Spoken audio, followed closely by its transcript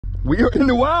We are in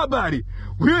the wide body.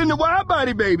 We're in the wide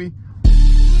body, baby.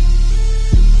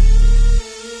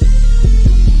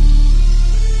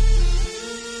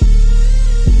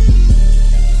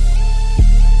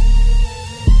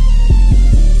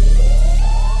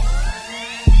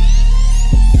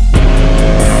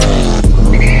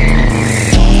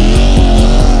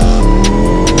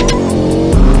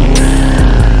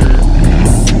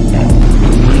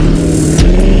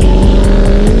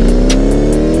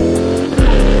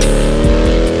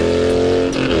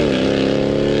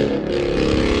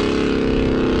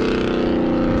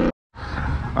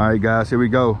 All right, guys, here we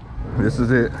go. This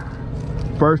is it.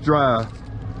 First drive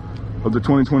of the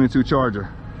 2022 Charger.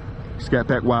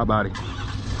 Scatpack wide body.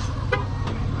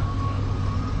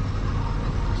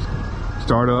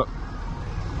 Start up.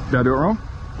 Did I do it wrong?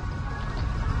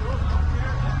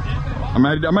 I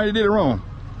might have did it wrong.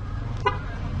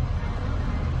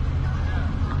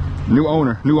 New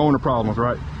owner problems,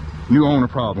 right? New owner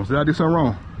problems. Did I do something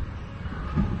wrong?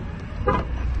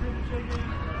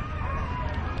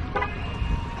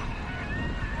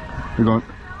 We're going.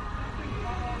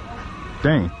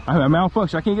 Dang, I have a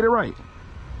malfunction. I can't get it right.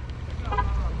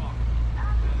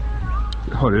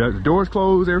 Hold it. The door's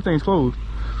closed. Everything's closed.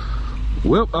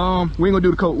 Well, we ain't gonna do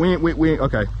the code. We ain't.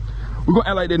 Okay, we're gonna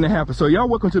act like that didn't happen. So y'all,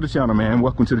 welcome to the channel, man.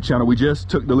 Welcome to the channel. We just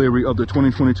took delivery of the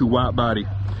 2022 wide body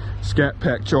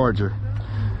Scatpack Charger,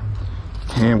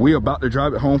 and we're about to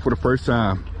drive it home for the first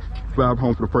time.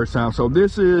 So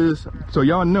this is, so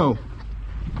y'all know,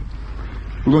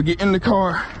 we're gonna get in the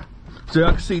car. So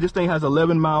y'all can see this thing has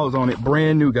 11 miles on it,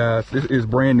 brand new, guys. This is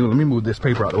brand new. Let me move this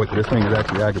paper out the way because this thing is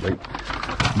actually aggravating.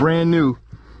 Brand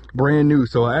new.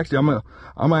 So actually, I'm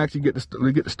gonna actually get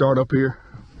the start up here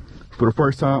for the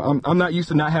first time. I'm not used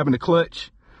to not having the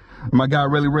clutch. My guy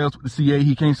really rails with the CA.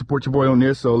 He can't support your boy on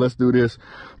this, so let's do this.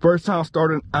 First time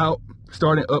starting up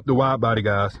the wide body,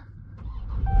 guys.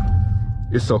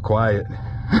 It's so quiet.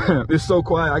 It's so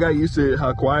quiet. I got used to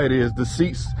how quiet it is. The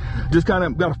seats just kind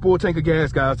of got a full tank of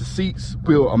gas, guys. The seats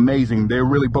feel amazing. They're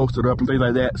really bolstered up and things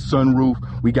like that. Sunroof,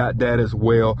 we got that as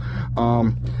well.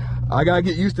 I gotta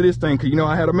get used to this thing because, you know,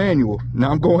 I had a manual.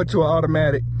 Now I'm going to an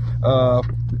automatic.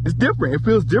 It's different. It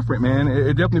feels different, man.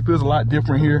 It definitely feels a lot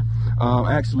different here,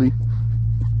 actually.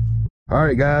 All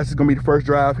right, guys, it's gonna be the first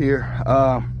drive here.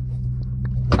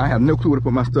 I have no clue where to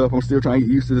put my stuff. I'm still trying to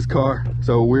get used to this car.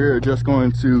 So we're just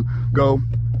going to go.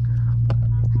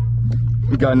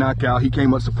 We got knocked out. He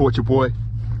came up to support your boy.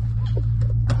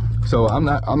 So I'm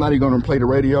not even gonna play the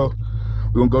radio.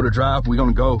 We're gonna go to drive. We're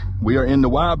gonna go. We are in the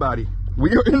wide body.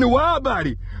 We are in the wide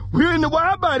body. We're in the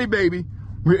wide body, baby.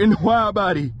 We're in the wide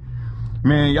body.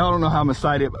 Man, y'all don't know how I'm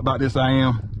excited about this I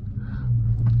am.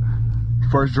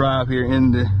 First drive here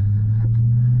in the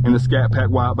Scatpack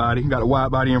wide body. Got a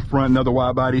wide body in front, another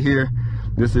wide body here.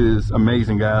 This is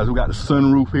amazing, guys. We got the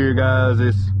sunroof here, guys.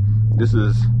 This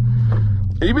is,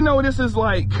 even though this is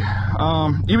like,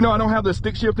 even though I don't have the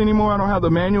stick shift anymore, I don't have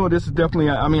the manual, this is definitely,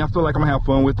 I mean, I feel like I'm gonna have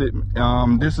fun with it.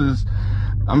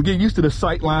 I'm getting used to the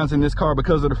sight lines in this car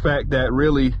because of the fact that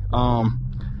really,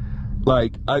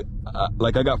 like I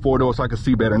got 4 doors so I can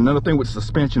see better. Another thing with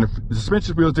suspension, the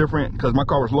suspension feels different because my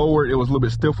car was lowered. It was a little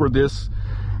bit stiffer. This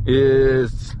it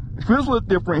feels a little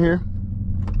different here.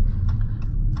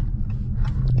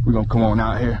 We're gonna come on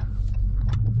out here.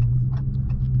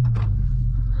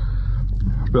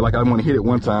 I feel like I want to hit it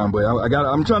one time, but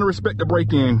I'm trying to respect the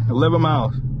brake in. 11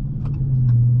 miles.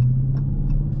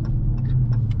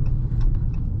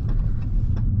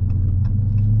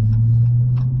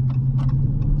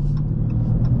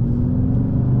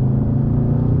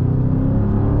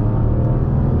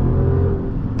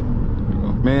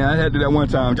 Man, I had to do that one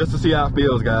time just to see how it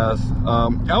feels, guys.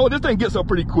 Oh, this thing gets up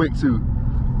pretty quick too.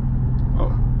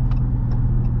 Oh.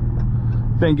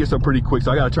 Thing gets up pretty quick,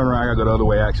 so I gotta turn around. I gotta go the other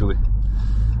way, actually.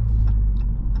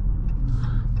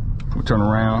 We'll turn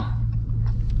around.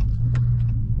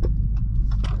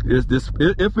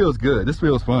 It feels good. This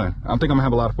feels fun. I think I'm gonna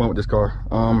have a lot of fun with this car.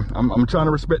 I'm trying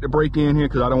to respect the brake in here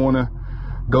because I don't want to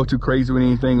go too crazy with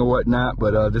anything or whatnot,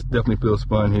 but this definitely feels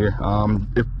fun here.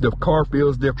 If the car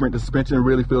feels different, the suspension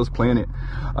really feels planted.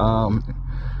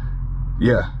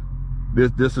 Yeah,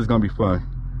 this is gonna be fun.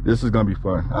 This is gonna be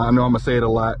fun. I know I'm gonna say it a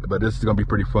lot, but this is gonna be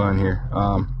pretty fun here.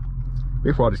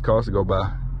 Wait for all these cars to go by.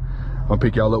 I'm gonna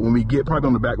pick y'all up when we get probably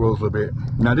on the back roads a little bit.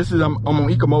 Now this is, I'm on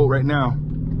eco mode right now.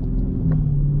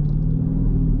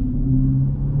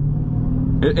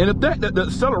 And the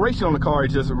acceleration on the car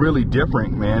is just really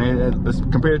different, man.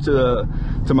 Compared to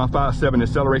my 5.7, the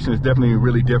acceleration is definitely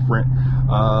really different.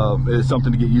 It's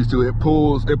something to get used to. It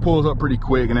pulls up pretty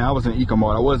quick, and I was in eco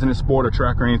mode. I wasn't in sport or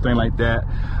track or anything like that.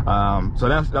 So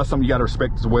that's something you got to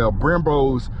respect as well.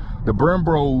 The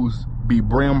Brembros be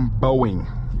Bremboing.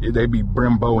 They be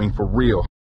Bremboing for real.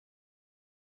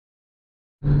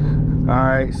 All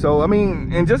right, so I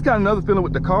mean, and just got another feeling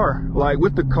with the car. Like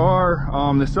with the car,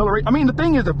 the accelerate. I mean, the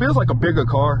thing is, it feels like a bigger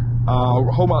car. I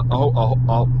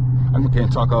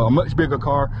can't talk. A much bigger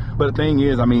car. But the thing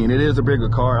is, I mean, it is a bigger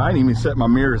car. I didn't even set my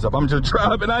mirrors up. I'm just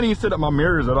driving. I didn't even set up my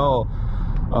mirrors at all.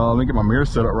 Let me get my mirrors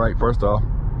set up right first off.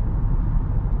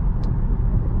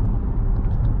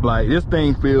 Like, this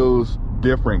thing feels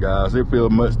different, guys. It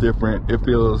feels much different. I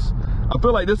feel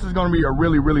like this is going to be a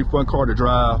really, really fun car to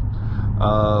drive.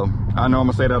 I know I'm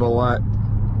gonna say that a lot.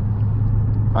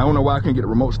 I don't know why I can't get a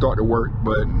remote start to work,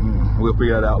 but we'll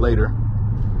figure that out later.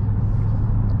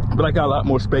 But I got a lot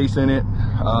more space in it.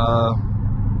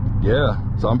 Yeah,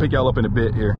 so I'm picking y'all up in a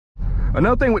bit here.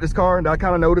 Another thing with this car that I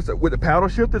kind of noticed with the paddle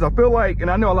shifters, I feel like,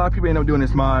 and I know a lot of people end up doing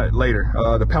this mod later,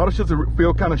 the paddle shifters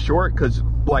feel kind of short, because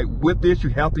like with this, you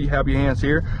have to have your hands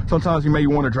here. Sometimes you may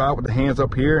want to drive with the hands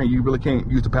up here, and you really can't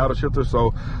use the paddle shifter.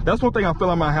 So that's one thing I feel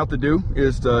I might have to do,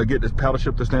 is to get this paddle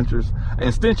shifter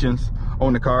extensions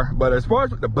on the car. But as far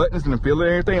as the buttons and the feel and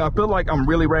everything, I feel like I'm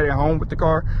really right at home with the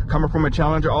car. Coming from a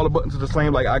Challenger, all the buttons are the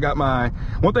same. Like, I got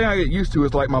one thing I get used to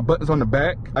is like my buttons on the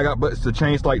back. I got buttons to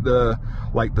change like the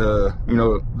you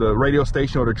know, the radio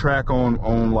station or the track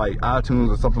on like iTunes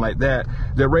or something like that.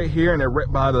 They're right here, and they're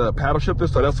right by the paddle shifter,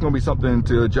 so that's going to be something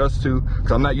to adjust to,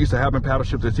 because I'm not used to having paddle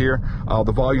shifters here.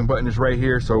 The volume button is right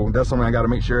here, so that's something I got to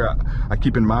make sure I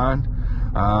keep in mind.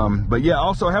 But yeah,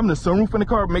 also having the sunroof in the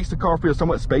car makes the car feel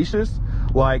somewhat spacious.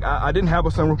 Like, I didn't have a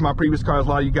sunroof in my previous car, as a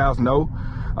lot of you guys know.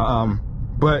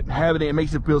 But having it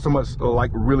makes it feel so much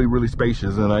like really, really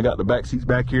spacious. And I got the back seats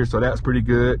back here, so that's pretty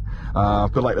good. I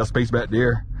feel like that space back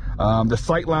there. The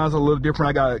sight lines are a little different.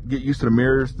 I gotta get used to the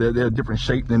mirrors. They're a different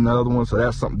shape than the other ones, so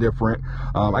that's something different.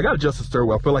 I gotta adjust the steering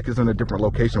wheel. I feel like it's in a different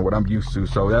location than what I'm used to.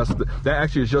 So that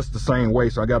actually is just the same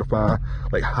way. So I gotta find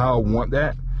like how I want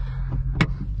that.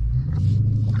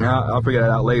 I'll figure that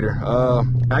out later.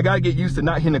 I gotta get used to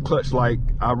not hitting the clutch. Like,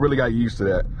 I really got used to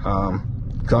that.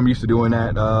 Cause I'm used to doing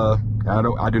that.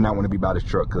 I do not want to be by this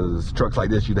truck, because trucks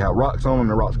like this, you have rocks on them, and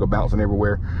the rocks go bouncing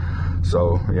everywhere.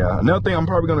 So yeah, another thing I'm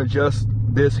probably gonna adjust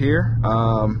this here.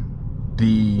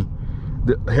 The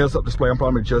heads up display, I'm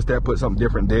probably gonna adjust that, put something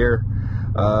different there.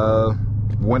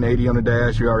 180 on the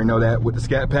dash, you already know that with the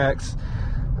Scatpacks.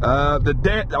 I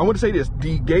want to say this,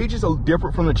 the gauges are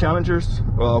different from the Challengers.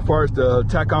 As far as the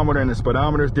tachometer and the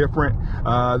speedometer is different.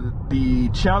 The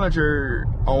Challenger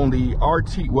on the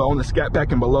RT, well, on the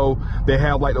Scatpack and below, they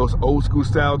have like those old school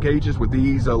style gauges. With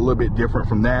these, a little bit different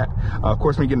from that. Of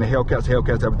course, when you get in the hellcats have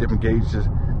different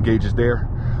gauges there.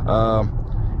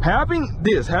 Having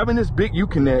this big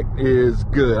U-Connect is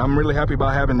good. I'm really happy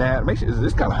about having that.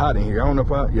 It's kind of hot in here. I don't know if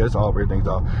yeah, it's off, everything's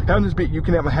off. Having this big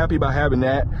U-Connect, I'm happy about having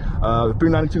that. The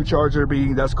 392 charger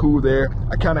that's cool there.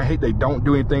 I kind of hate they don't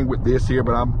do anything with this here,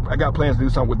 but I got plans to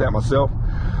do something with that myself.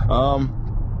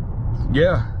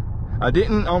 Yeah, I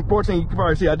didn't, unfortunately, you can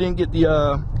probably see I didn't get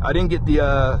the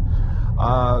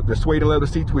suede and leather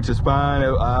seats, which is fine.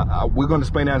 We're going to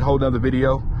explain that in a whole other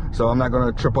video, so I'm not going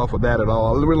to trip off with that at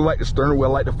all. I really like the steering wheel.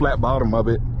 I like the flat bottom of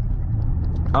it.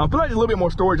 I feel like there's a little bit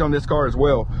more storage on this car as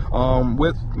well.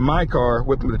 With my car,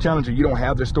 with the Challenger, you don't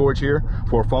have the storage here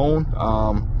for a phone.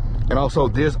 And also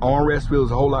this armrest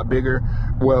feels a whole lot bigger,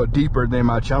 well, deeper than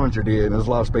my Challenger did. And there's a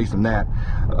lot of space in that.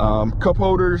 Cup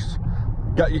holders,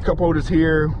 got your cup holders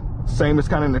here. Same as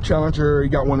kind of in the Challenger. You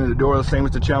got one in the door, the same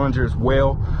as the Challenger as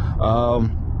well.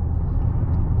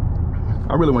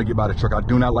 I really want to get by the truck. I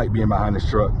do not like being behind this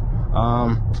truck.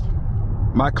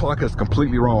 My clock is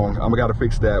completely wrong. I'm gonna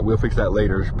fix that. We'll fix that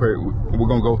later. We're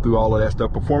gonna go through all of that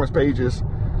stuff. Performance pages.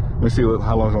 Let me see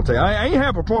how long it's gonna take. I ain't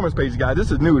have performance pages, guys. This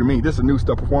is new to me. This is new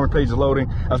stuff. Performance pages loading.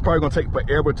 That's probably gonna take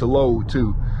forever to load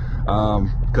too,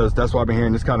 because that's why I've been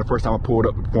hearing. This kind of first time I pulled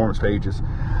up the performance pages.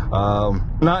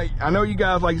 Now I know you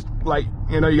guys like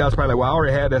you know, you guys probably like, well, I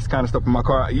already had that kind of stuff in my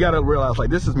car. You gotta realize, like,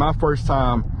 this is my first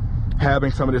time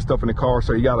having some of this stuff in the car,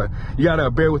 so you gotta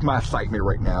bear with my excitement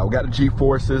right now. We got the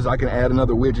G-forces. I can add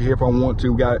another widget here if I want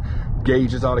to. We got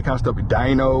gauges, all that kind of stuff.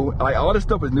 Dyno, like, all this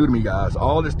stuff is new to me, guys.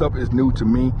 All this stuff is new to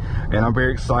me, and I'm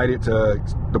very excited to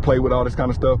play with all this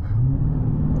kind of stuff.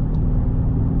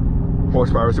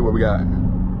 Horsepower, see what we got.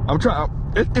 I'm trying.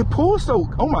 It pulls so,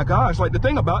 oh my gosh, like, the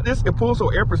thing about this, it pulls so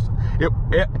effortlessly.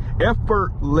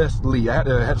 I had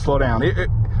to slow down.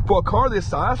 for a car this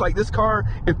size, like this car,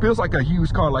 it feels like a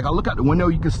huge car. Like I look out the window,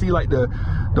 you can see like the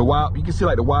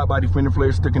wide body fender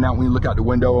flares sticking out when you look out the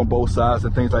window on both sides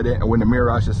and things like that, and in the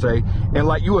mirror I should say. And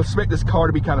like you expect this car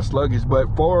to be kind of sluggish,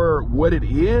 but for what it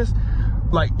is,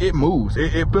 like it moves.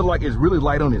 It feels like it's really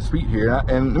light on its feet here.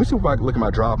 And let me see if I can look at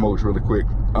my drive modes really quick.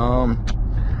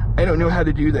 I don't know how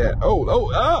to do that.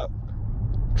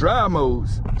 Drive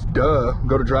modes, duh,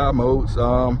 go to drive modes.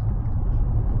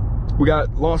 We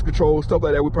got launch control, stuff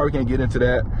like that. We probably can't get into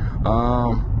that.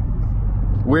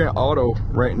 We're in auto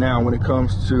right now when it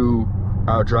comes to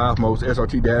our drive modes,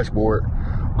 SRT dashboard.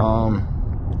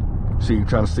 See,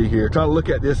 trying to see here, trying to look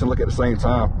at this and look at the same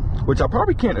time, which I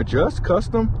probably can't adjust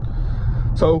custom.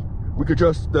 So we could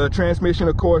adjust the transmission,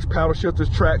 of course, paddle shifters,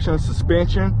 traction,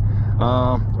 suspension.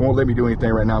 It won't let me do anything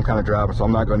right now. I'm kind of driving, so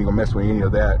I'm not gonna even mess with any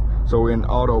of that. So we're in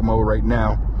auto mode right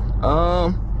now.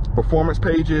 Performance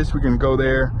pages, we can go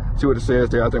there, see what it says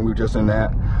there. I think we're just in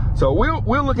that. So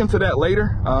we'll look into that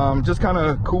later. Just kind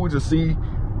of cool to see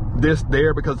this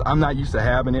there because I'm not used to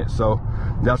having it, so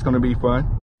that's gonna be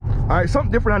fun. All right,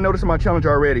 something different I noticed in my Challenger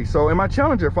already. So in my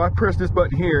Challenger, if I press this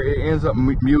button here, it ends up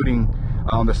muting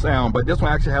the sound, but this one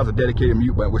actually has a dedicated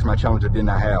mute button, which my Challenger did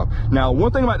not have. Now,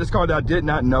 one thing about this car that I did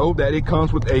not know, that it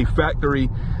comes with a factory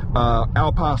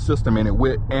Alpine system in it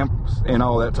with amps and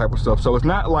all that type of stuff. So it's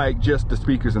not like just the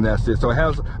speakers and that's it. So it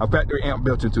has a factory amp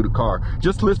built into the car.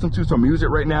 Just listen to some music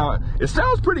right now. It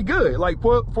sounds pretty good. Like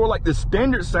for like the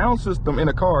standard sound system in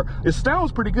a car, it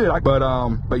sounds pretty good.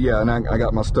 But yeah, and I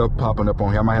got my stuff popping up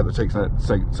on here. I might have to take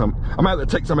some I might have to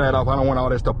take some of that off. I don't want all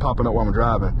that stuff popping up while I'm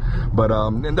driving. But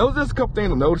and those are just a couple things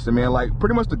I'm noticing, man. Like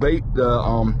pretty much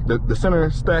the center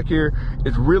stack here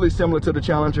is really similar to the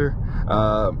Challenger.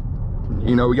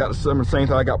 You know, we got the same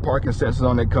thing. I got parking sensors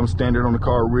on that comes standard on the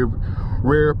car.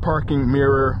 Rear parking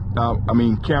mirror,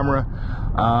 camera.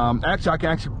 Actually, I can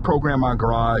actually program my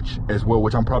garage as well,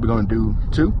 which I'm probably going to do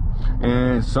too.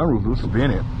 And sunroof, let's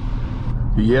spin it.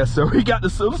 Yeah, so we got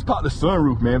let's pop the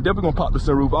sunroof, man. Definitely gonna pop the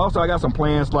sunroof. Also, I got some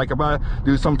plans, like if I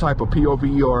do some type of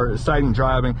POV or exciting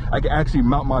driving, I can actually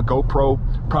mount my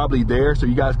GoPro probably there so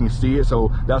you guys can see it. So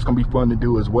that's gonna be fun to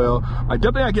do as well. I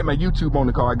definitely gotta get my YouTube on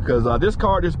the car because this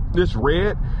car, this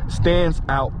red stands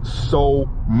out so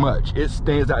much. It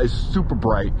stands out, it's super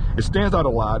bright. It stands out a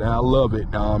lot and I love it.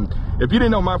 If you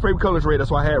didn't know, my favorite color is red.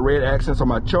 That's why I had red accents on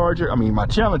my Charger. My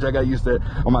Challenger, I got used to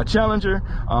that. On my Challenger,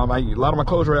 a lot of my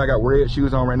clothes red, I got red shoes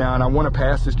on right now, and I want to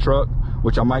pass this truck,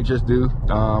 which I might just do.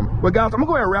 But guys, I'm gonna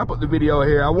go ahead and wrap up the video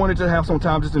here. I wanted to have some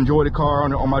time just enjoy the car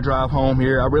on my drive home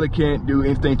here. I really can't do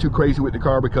anything too crazy with the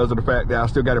car because of the fact that I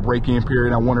still got a break-in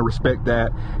period. I want to respect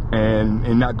that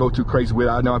and not go too crazy with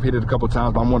it. I know I've hit it a couple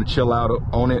times, but I want to chill out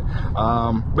on it.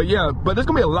 But yeah, but there's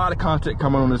gonna be a lot of content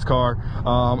coming on this car.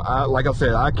 Like I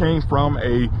said, I came from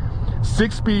a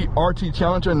 6-speed RT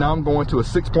Challenger. Now I'm going to a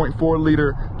 6.4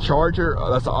 liter Charger.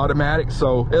 That's an automatic.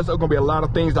 So there's going to be a lot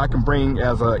of things I can bring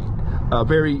as a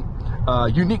very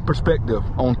unique perspective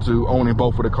onto owning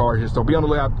both of the cars here. So be on the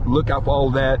lookout for all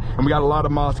of that. And we got a lot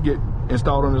of mods to get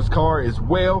installed on this car as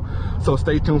well. So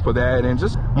stay tuned for that. And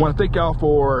just want to thank y'all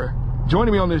for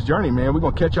joining me on this journey, man. We're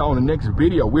going to catch y'all on the next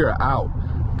video. We're out.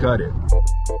 Cut it.